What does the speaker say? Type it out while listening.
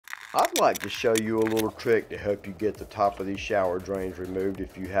I'd like to show you a little trick to help you get the top of these shower drains removed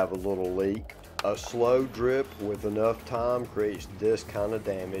if you have a little leak. A slow drip with enough time creates this kind of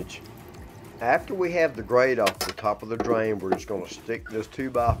damage. After we have the grate off the top of the drain, we're just going to stick this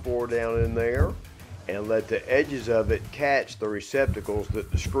 2x4 down in there and let the edges of it catch the receptacles that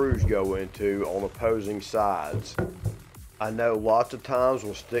the screws go into on opposing sides. I know lots of times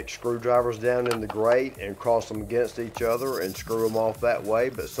we'll stick screwdrivers down in the grate and cross them against each other and screw them off that way,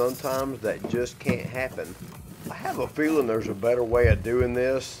 but sometimes that just can't happen. I have a feeling there's a better way of doing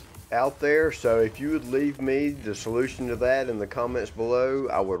this out there, so if you would leave me the solution to that in the comments below,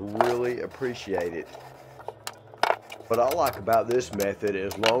 I would really appreciate it. What I like about this method,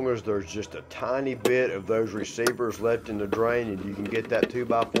 as long as there's just a tiny bit of those receivers left in the drain and you can get that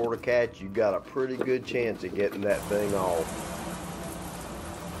 2x4 to catch, you've got a pretty good chance of getting that thing off.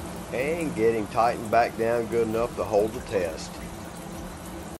 And getting tightened back down good enough to hold the test.